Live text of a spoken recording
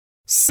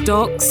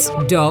Stocks,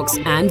 Docks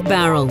and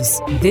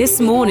Barrels. This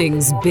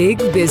morning's Big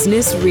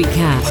Business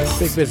Recap.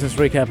 Big Business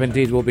Recap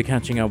indeed. We'll be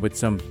catching up with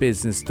some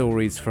business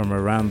stories from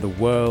around the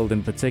world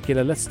in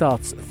particular. Let's start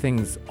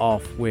things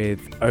off with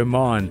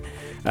Oman.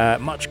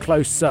 Much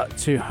closer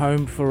to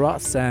home for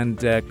us,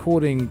 and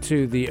according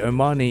to the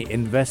Omani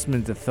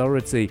Investment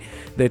Authority,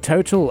 their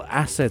total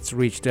assets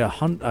reached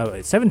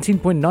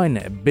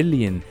 17.9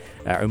 billion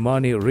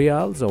Omani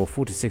Riyals, or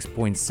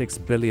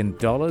 $46.6 billion in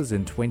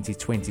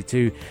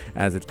 2022,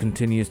 as it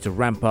continues to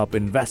ramp up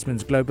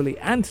investments globally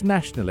and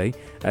nationally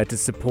to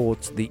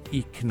support the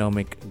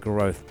economic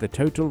growth. The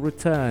total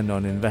return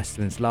on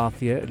investments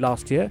last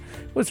year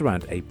was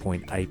around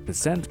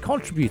 8.8%,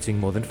 contributing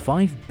more than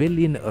 5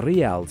 billion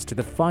Riyals to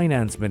the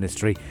finance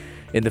ministry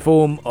in the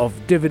form of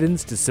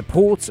dividends to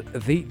support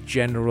the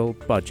general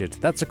budget.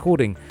 That's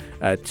according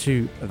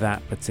to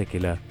that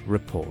particular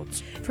report.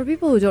 For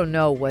people who don't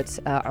know what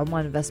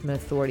Oman Investment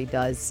Authority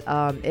does,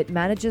 it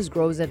manages,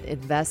 grows, and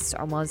invests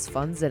Oman's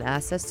funds and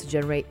assets to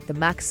generate the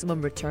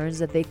maximum returns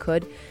that they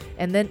could,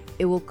 and then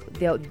they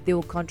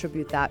will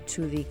contribute that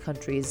to the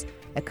country's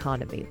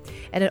economy.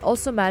 And it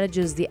also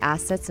manages the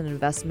assets and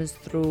investments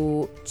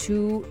through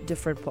two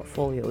different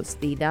portfolios,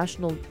 the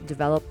National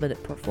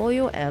Development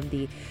Portfolio and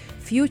the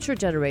Future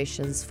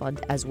Generations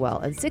Fund as well.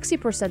 And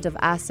 60% of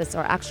assets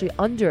are actually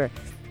under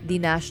the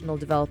National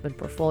Development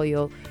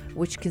Portfolio,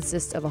 which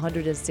consists of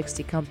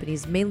 160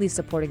 companies, mainly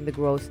supporting the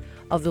growth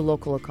of the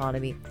local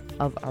economy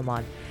of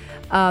Oman.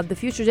 The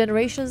Future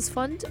Generations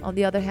Fund, on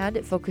the other hand,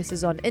 it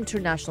focuses on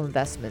international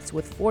investments,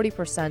 with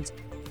 40%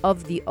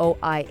 of the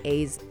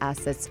OIA's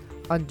assets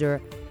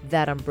under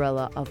that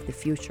umbrella of the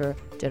Future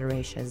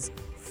Generations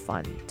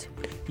Fund.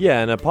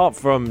 Yeah, and apart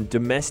from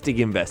domestic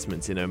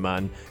investments in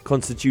Oman,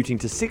 constituting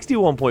to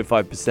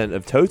 61.5%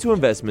 of total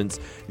investments,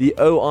 the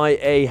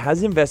OIA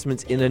has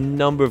investments in a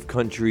number of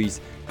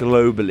countries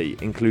globally,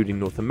 including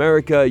North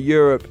America,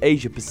 Europe,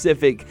 Asia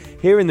Pacific,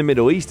 here in the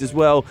Middle East as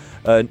well,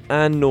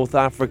 and North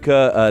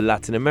Africa,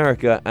 Latin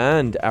America,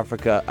 and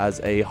Africa as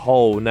a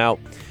whole. Now,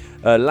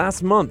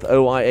 last month,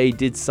 OIA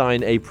did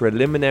sign a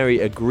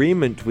preliminary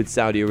agreement with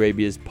Saudi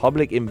Arabia's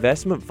Public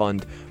Investment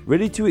Fund,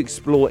 really to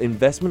explore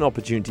investment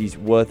opportunities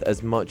worth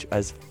as much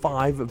as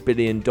 $5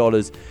 billion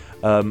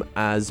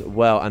as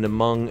well. And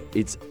among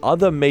its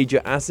other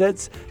major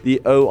assets,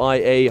 the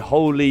OIA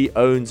wholly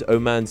owns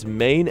Oman's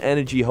main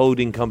energy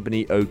holding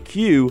company,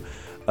 OQ,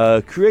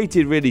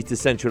 created really to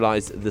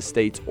centralize the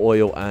state's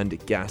oil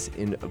and gas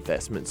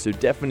investments. So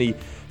definitely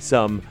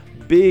some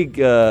big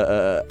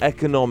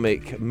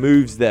economic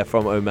moves there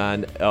from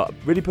Oman,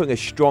 really putting a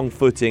strong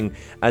footing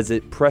as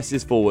it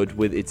presses forward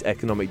with its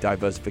economic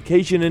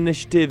diversification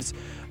initiatives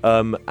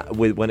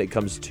when it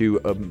comes to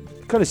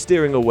kind of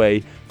steering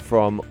away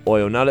from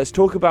oil. Now let's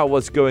talk about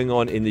what's going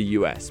on in the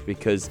US,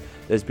 because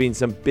there's been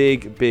some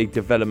big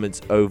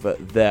developments over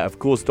there. Of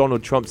course,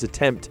 Donald Trump's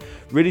attempt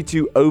really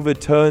to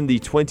overturn the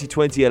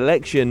 2020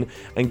 election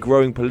and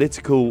growing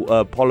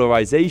political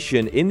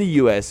polarization in the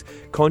US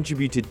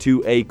contributed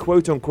to a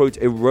quote-unquote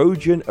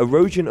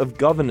erosion of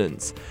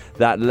governance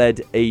that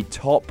led a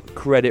top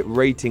credit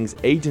ratings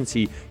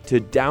agency to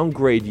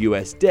downgrade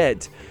US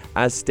debt,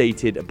 as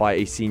stated by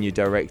a senior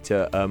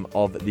director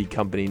of the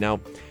company. Now,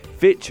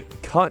 Fitch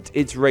cut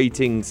its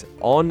ratings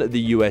on the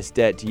US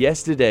debt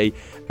yesterday,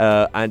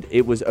 and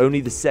it was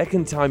only the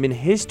second time in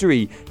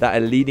history that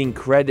a leading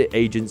credit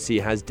agency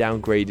has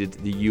downgraded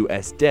the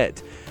US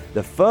debt.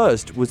 The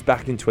first was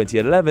back in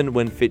 2011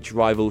 when Fitch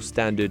rival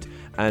Standard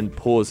 &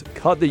 Poor's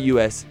cut the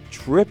US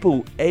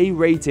AAA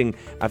rating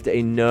after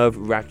a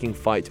nerve-wracking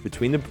fight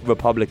between the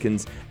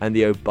Republicans and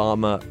the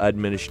Obama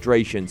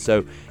administration.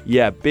 So,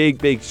 yeah, big,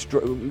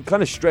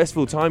 kind of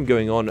stressful time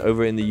going on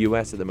over in the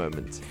US at the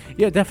moment.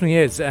 Yeah, it definitely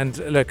is. And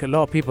look, a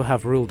lot of people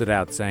have ruled it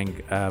out,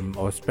 saying,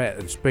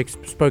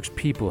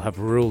 spokespeople have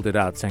ruled it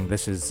out, saying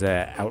this is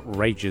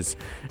outrageous.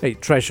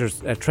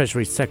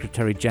 Treasury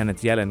Secretary Janet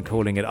Yellen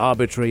calling it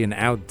arbitrary and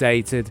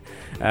outdated.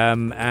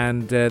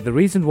 And the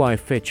reason why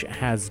Fitch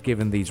has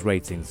given these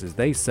ratings is,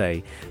 they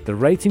say, the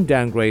rating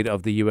downgrade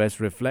of the US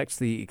reflects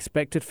the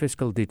expected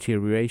fiscal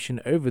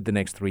deterioration over the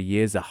next 3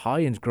 years, a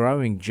high and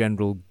growing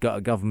general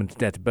government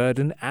debt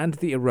burden, and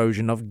the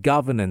erosion of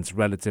governance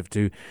relative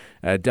to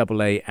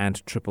AA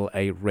and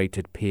AAA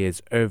rated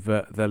peers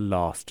over the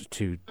last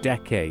 2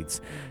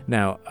 decades.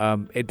 Now,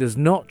 it does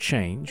not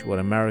change what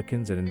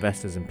Americans and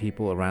investors and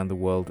people around the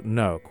world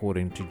know,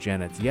 according to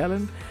Janet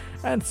Yellen.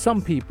 And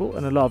some people,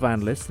 and a lot of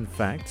analysts, in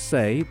fact,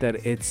 say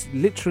that it's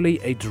literally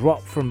a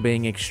drop from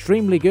being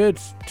extremely good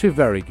to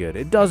very good.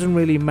 It doesn't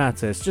really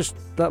matter. It's just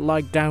that,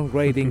 like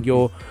downgrading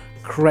your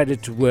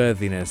credit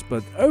worthiness.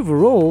 But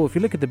overall, if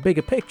you look at the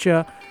bigger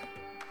picture,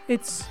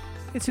 it's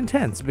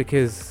intense,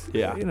 because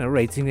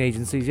rating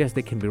agencies, yes,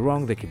 they can be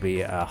wrong, they can be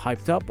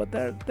hyped up, but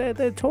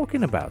they're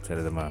talking about it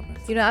at the moment.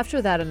 After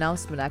that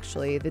announcement,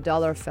 actually, the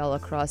dollar fell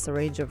across a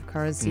range of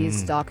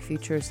currencies. Stock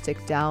futures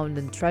ticked down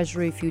and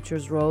Treasury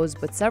futures rose,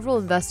 but several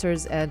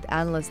investors and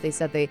analysts, they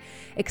said they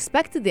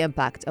expected the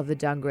impact of the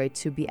downgrade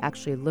to be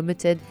actually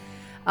limited.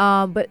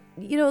 But,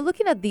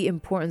 looking at the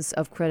importance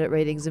of credit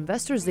ratings,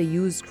 investors, they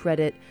use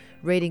credit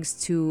ratings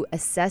to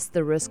assess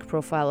the risk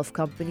profile of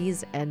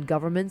companies and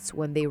governments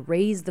when they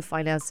raise the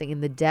financing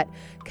in the debt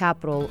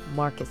capital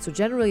market. So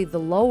generally, the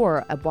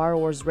lower a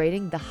borrower's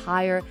rating, the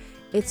higher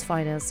its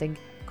financing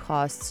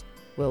costs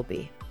will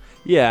be.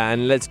 Yeah,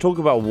 and let's talk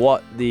about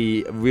what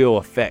the real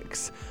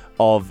effects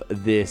of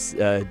this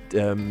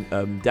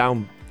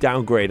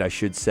downgrade, I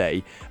should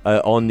say,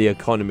 on the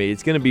economy.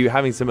 It's going to be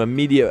having some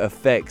immediate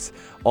effects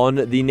on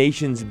the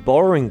nation's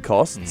borrowing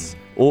costs,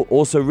 or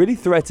also really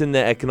threaten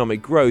their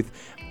economic growth,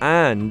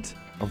 and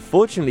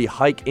unfortunately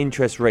hike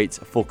interest rates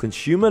for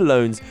consumer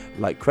loans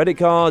like credit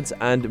cards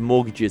and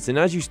mortgages. And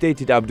as you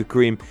stated, Abdul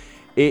Karim,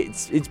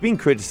 it's been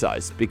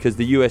criticized because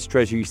the U.S.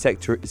 Treasury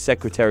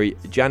Secretary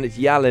Janet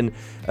Yellen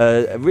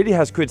really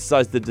has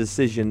criticized the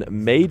decision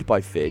made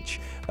by Fitch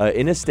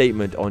in a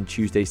statement on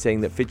Tuesday,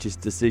 saying that Fitch's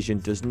decision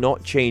does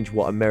not change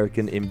what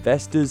American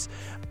investors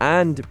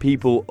and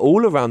people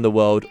all around the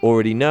world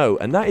already know,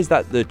 and that is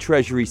that the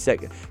Treasury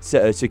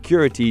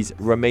securities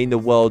remain the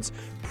world's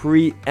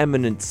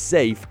preeminent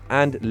safe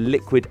and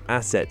liquid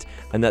asset,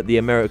 and that the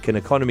American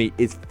economy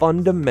is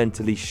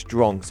fundamentally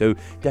strong. So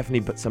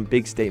definitely put some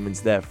big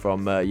statements there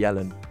from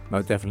Yellen. Well,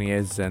 it definitely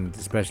is, and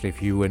especially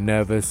if you were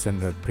nervous, and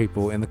the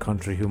people in the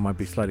country who might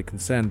be slightly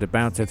concerned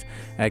about it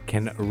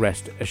can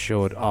rest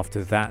assured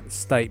after that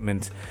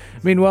statement.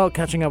 Meanwhile,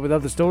 catching up with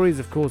other stories,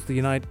 of course, the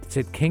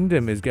United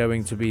Kingdom is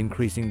going to be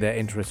increasing their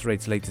interest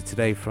rates later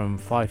today from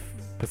 5%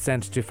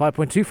 to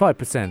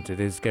 5.25%. It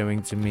is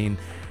going to mean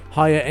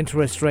higher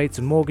interest rates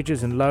on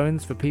mortgages and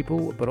loans for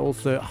people, but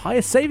also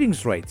higher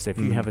savings rates. If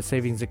you have a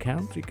savings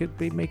account, you could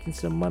be making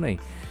some money.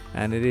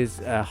 And it is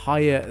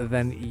higher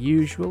than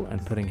usual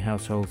and putting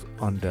households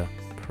under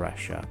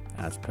pressure,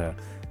 as per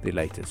the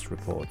latest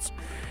reports.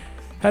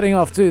 Heading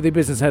off to the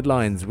business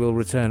headlines, we'll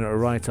return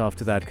right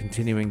after that,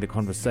 continuing the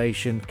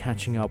conversation,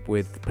 catching up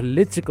with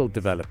political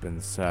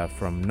developments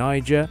from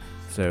Niger.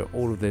 So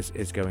all of this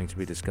is going to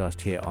be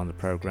discussed here on the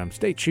program.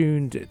 Stay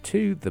tuned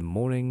to the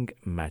Morning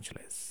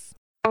Majlis.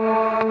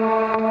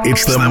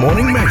 It's the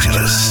Morning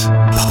Majlis.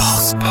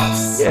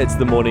 Yeah, it's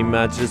the Morning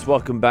Majlis.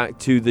 Welcome back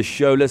to the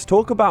show. Let's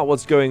talk about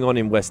what's going on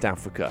in West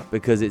Africa,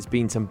 because it's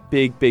been some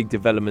big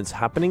developments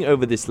happening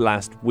over this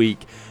last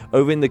week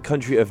over in the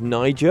country of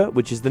Niger,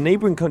 which is the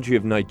neighboring country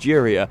of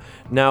Nigeria.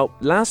 Now,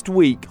 last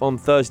week on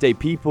Thursday,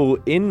 people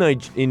in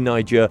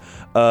Niger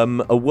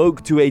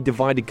awoke to a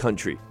divided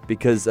country,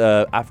 because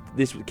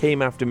this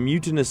came after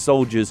mutinous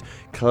soldiers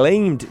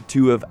claimed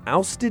to have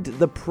ousted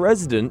the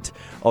president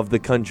of the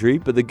country,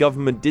 but the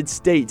government did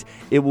state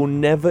it will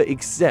never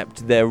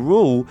accept their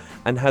rule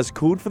and has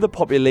called for the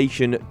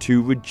population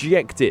to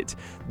reject it.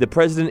 The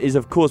president is,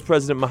 of course,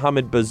 President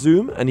Mohamed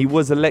Bazoum, and he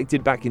was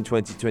elected back in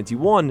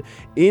 2021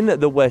 in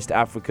the West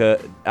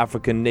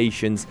African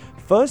nation's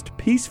first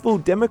peaceful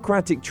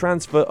democratic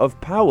transfer of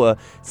power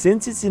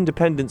since its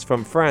independence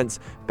from France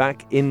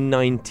back in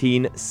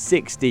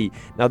 1960.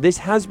 Now, this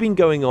has been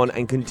going on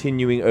and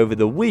continuing over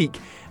the week,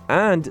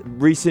 and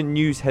recent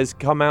news has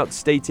come out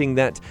stating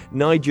that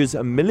Niger's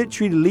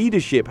military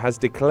leadership has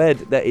declared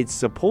that it's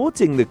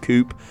supporting the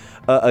coup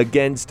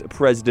against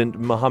President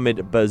Mohamed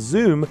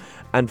Bazoum,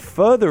 and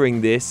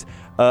furthering this,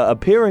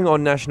 appearing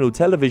on national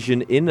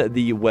television in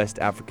the West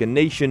African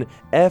nation,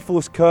 Air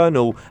Force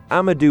Colonel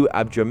Amadou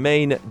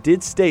Abdrahmane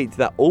did state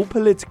that all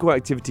political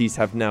activities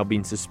have now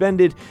been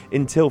suspended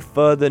until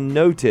further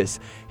notice.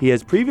 He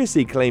has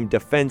previously claimed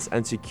defense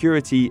and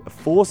security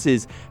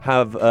forces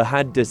have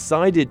had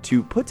decided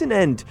to put an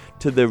end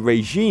to the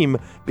regime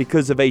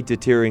because of a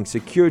deteriorating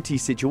security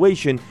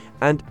situation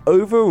and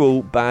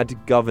overall bad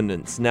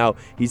governance. Now,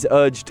 he's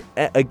urged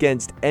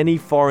against any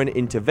foreign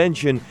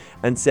intervention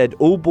and said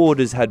all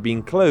borders had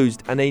been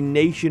closed and a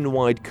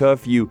nationwide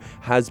curfew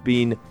has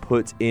been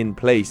put in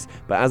place.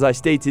 But as I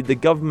stated, the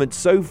government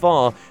so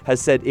far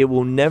has said it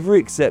will never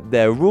accept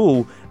their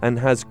rule and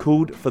has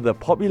called for the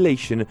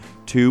population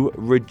to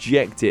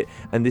reject it.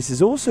 And this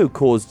has also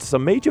caused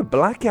some major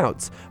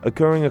blackouts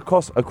occurring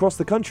across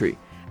the country.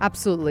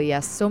 Absolutely,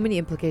 yes. So many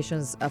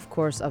implications, of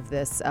course, of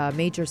this.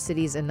 Major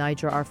cities in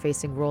Niger are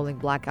facing rolling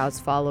blackouts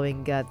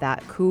following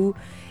that coup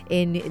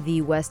in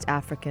the West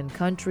African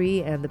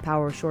country. And the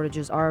power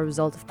shortages are a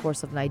result, of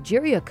course, of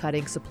Nigeria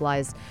cutting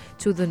supplies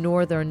to the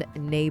northern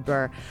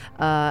neighbor.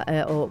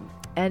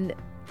 And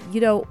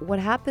what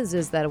happens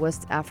is that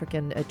West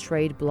African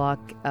trade bloc,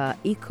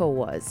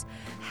 ECOWAS,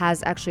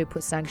 has actually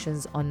put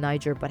sanctions on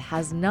Niger, but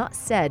has not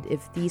said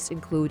if these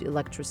include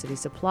electricity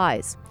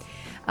supplies.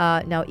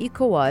 Now,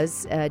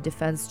 ECOWAS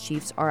defense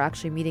chiefs are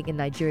actually meeting in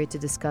Nigeria to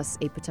discuss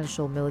a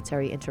potential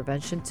military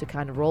intervention to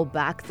kind of roll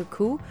back the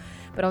coup.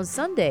 But on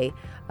Sunday,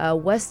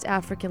 West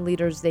African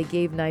leaders, they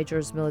gave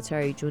Niger's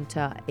military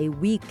junta a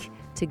week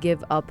to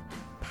give up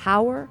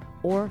power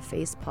or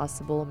face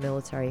possible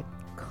military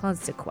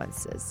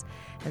consequences.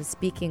 And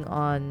speaking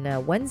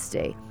on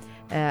Wednesday,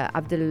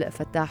 Abdel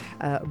Fattah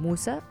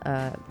Musa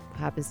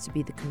happens to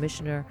be the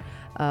commissioner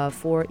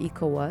for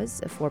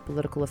ECOWAS for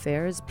political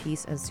affairs,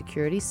 peace and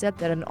security, said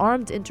that an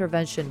armed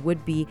intervention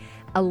would be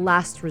a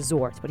last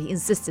resort, but he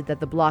insisted that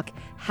the bloc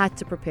had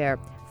to prepare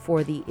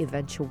for the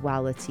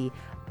eventuality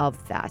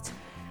of that.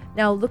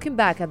 Now, looking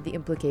back at the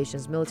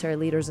implications, military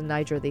leaders in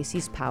Niger, they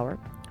seized power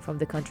from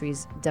the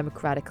country's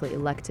democratically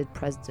elected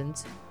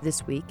president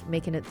this week,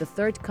 making it the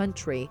third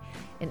country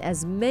in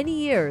as many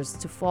years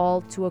to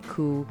fall to a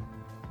coup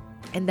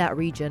in that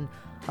region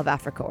of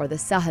Africa, or the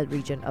Sahel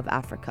region of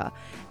Africa.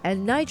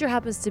 And Niger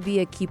happens to be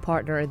a key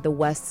partner in the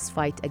West's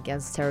fight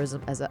against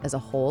terrorism as a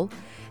whole.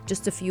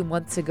 Just a few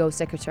months ago,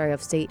 Secretary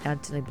of State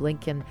Antony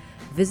Blinken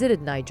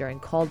visited Niger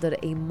and called it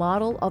a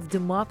model of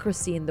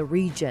democracy in the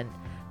region.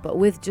 But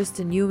with just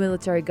a new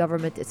military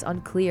government, it's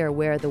unclear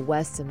where the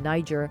West and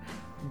Niger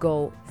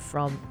go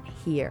from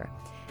here.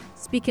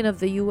 Speaking of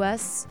the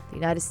U.S., the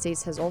United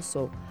States has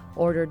also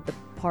ordered the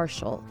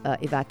partial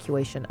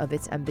evacuation of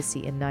its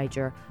embassy in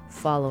Niger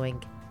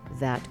following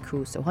that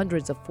coup. So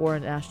hundreds of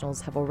foreign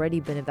nationals have already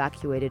been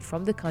evacuated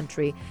from the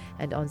country,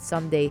 and on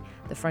Sunday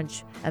the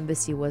French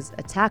embassy was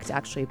attacked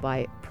actually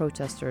by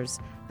protesters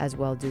as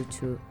well due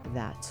to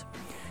that.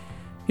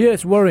 Yeah,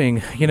 it's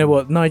worrying. You know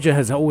what? Niger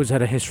has always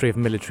had a history of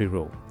military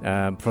rule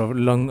for a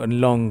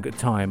long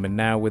time, and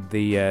now with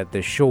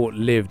the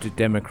short-lived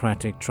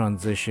democratic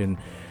transition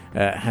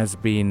has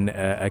been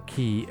a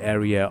key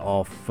area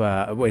of.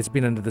 It's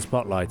been under the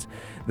spotlight.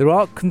 There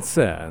are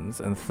concerns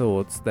and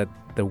thoughts that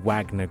the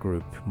Wagner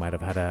Group might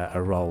have had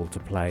a role to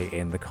play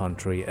in the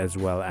country as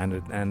well,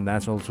 and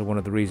that's also one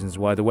of the reasons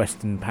why the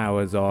Western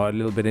powers are a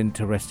little bit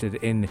interested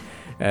in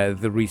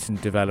the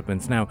recent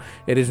developments. Now,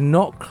 it is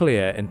not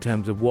clear in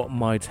terms of what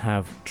might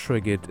have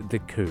triggered the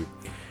coup.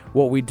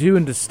 What we do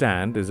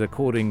understand is,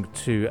 according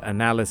to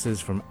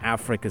analysis from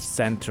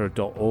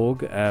africacenter.org,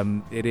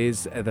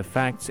 the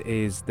fact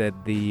is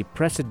that the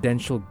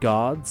Presidential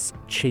Guard's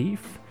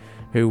chief,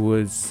 who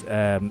was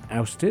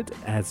ousted,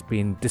 has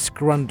been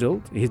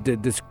disgruntled. He's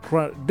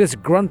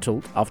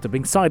disgruntled after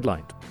being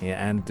sidelined.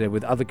 Yeah, and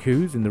with other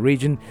coups in the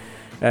region,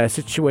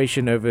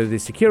 situation over the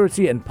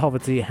security and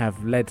poverty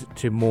have led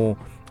to more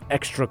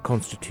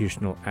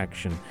extra-constitutional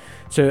action.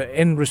 So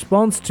in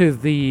response to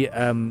the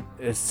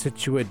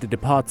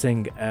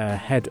departing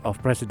head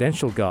of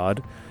Presidential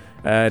Guard,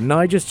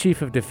 Niger's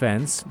Chief of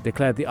Defense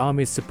declared the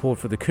army's support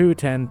for the coup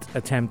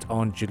attempt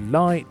on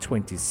July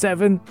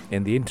 27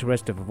 in the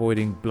interest of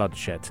avoiding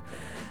bloodshed.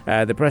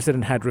 The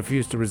president had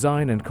refused to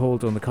resign and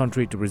called on the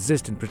country to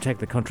resist and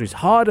protect the country's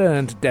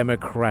hard-earned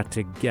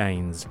democratic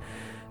gains.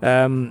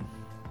 The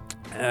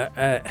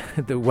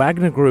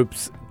Wagner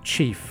Group's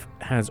chief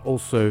has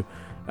also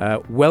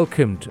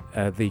welcomed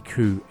the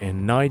coup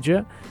in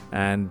Niger,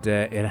 and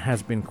it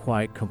has been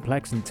quite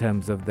complex in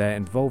terms of their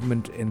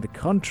involvement in the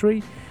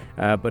country.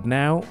 But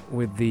now,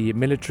 with the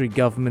military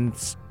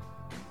governments,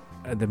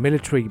 the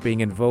military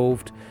being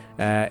involved,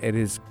 it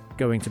is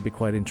going to be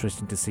quite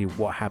interesting to see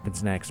what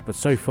happens next. But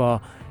so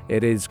far,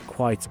 it is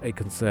quite a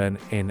concern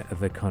in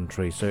the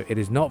country. So it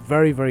is not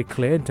very, very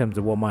clear in terms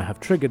of what might have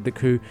triggered the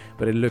coup,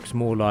 but it looks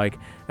more like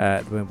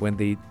when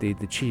the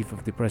chief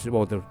of the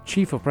the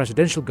chief of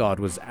Presidential Guard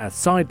was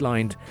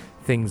sidelined,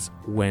 things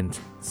went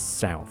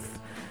south.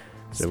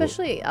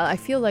 Especially, I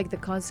feel like the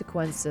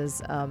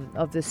consequences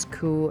of this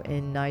coup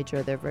in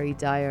Niger, they're very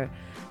dire,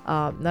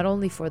 not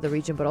only for the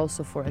region, but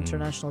also for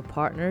international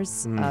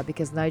partners,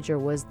 because Niger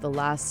was the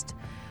last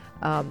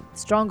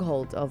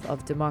stronghold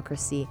of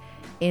democracy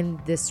in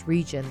this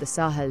region, the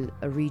Sahel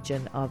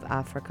region of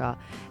Africa.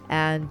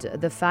 And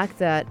the fact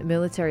that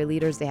military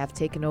leaders, they have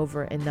taken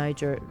over in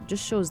Niger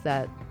just shows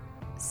that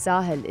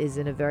Sahel is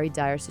in a very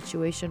dire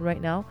situation right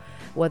now,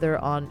 whether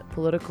on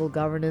political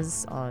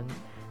governance, on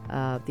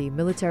the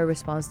military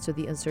response to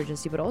the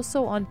insurgency, but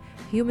also on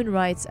human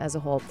rights as a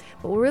whole.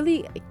 But what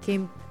really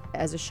came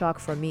as a shock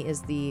for me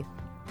is the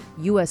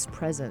U.S.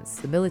 presence,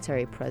 the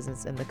military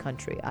presence in the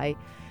country.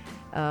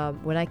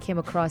 When I came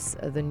across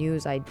the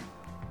news, I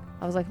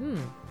was like,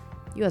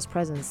 U.S.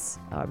 presence,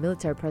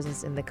 military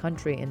presence in the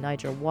country, in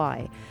Niger,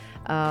 why?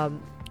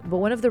 But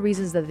one of the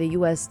reasons that the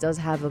U.S. does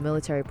have a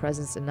military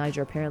presence in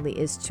Niger apparently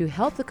is to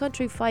help the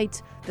country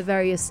fight the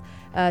various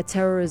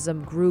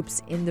terrorism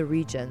groups in the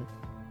region.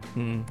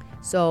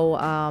 So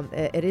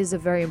it is a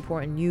very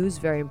important news,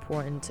 very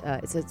important.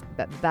 It's a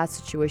bad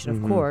situation,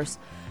 of course,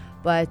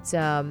 but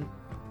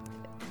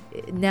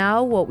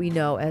now what we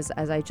know, as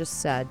I just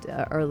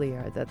said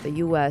earlier, that the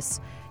U.S.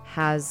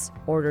 has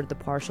ordered the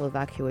partial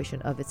evacuation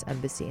of its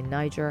embassy in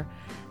Niger,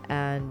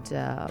 and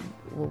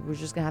we're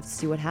just gonna have to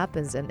see what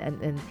happens.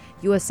 And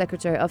U.S.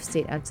 Secretary of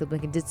State Antony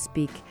Blinken did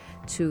speak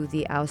to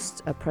the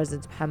oust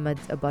President Mohamed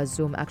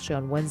Bazoum actually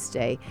on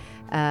Wednesday,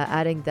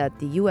 adding that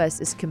the U.S.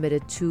 is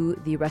committed to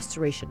the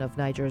restoration of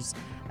Niger's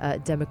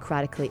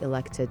democratically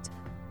elected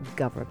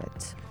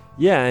government.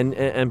 Yeah,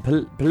 and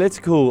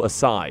political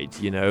aside,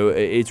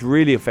 it's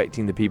really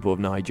affecting the people of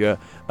Niger.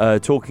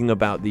 Talking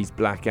about these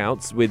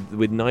blackouts,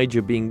 with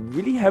Niger being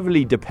really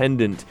heavily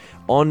dependent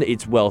on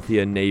its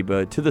wealthier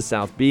neighbor to the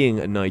south, being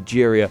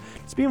Nigeria.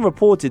 It's been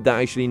reported that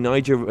actually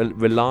Niger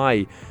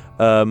rely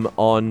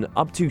on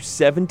up to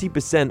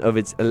 70% of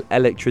its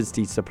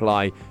electricity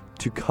supply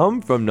to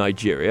come from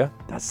Nigeria.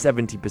 That's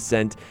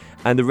 70%.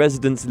 And the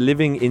residents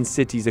living in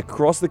cities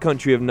across the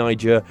country of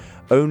Niger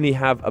only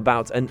have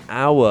about an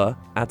hour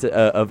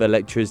of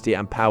electricity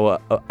and power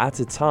at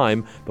a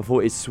time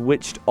before it's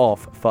switched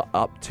off for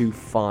up to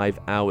 5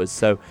 hours.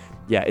 So,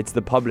 yeah, it's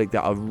the public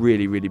that are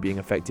really, really being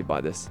affected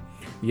by this.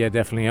 Yeah,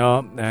 definitely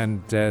are.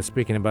 And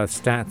speaking about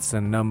stats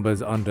and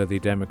numbers under the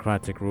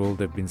democratic rule,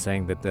 they've been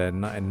saying that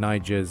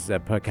Niger's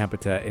per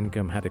capita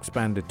income had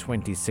expanded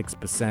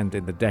 26%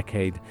 in the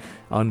decade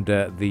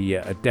under the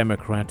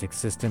democratic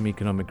system.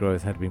 Economic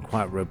growth had been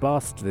quite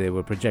robust. They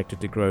were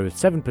projected to grow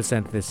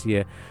 7% this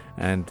year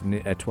and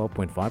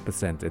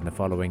 12.5% in the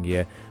following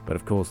year. But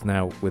of course,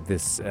 now with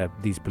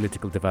these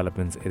political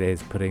developments, it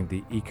is putting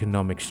the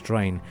economic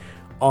strain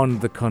on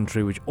the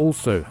country, which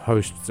also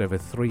hosts over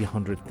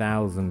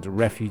 300,000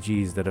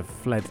 refugees that have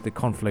fled the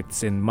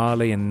conflicts in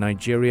Mali and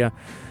Nigeria.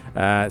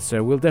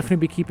 So we'll definitely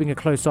be keeping a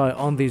close eye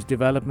on these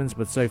developments,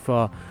 but so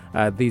far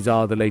these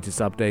are the latest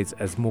updates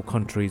as more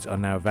countries are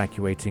now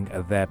evacuating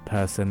their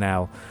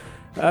personnel.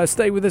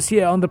 Stay with us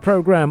here on the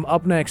program.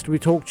 Up next, we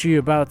talk to you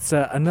about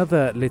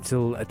another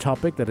little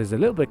topic that is a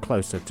little bit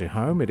closer to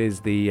home. It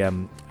is the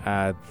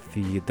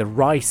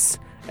rice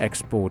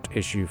export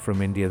issue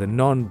from India, the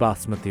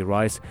non-basmati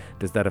rice.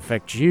 Does that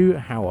affect you?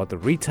 How are the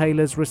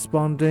retailers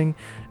responding?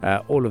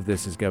 All of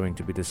this is going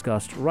to be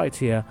discussed right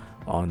here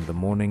on the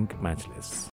Morning Majlis.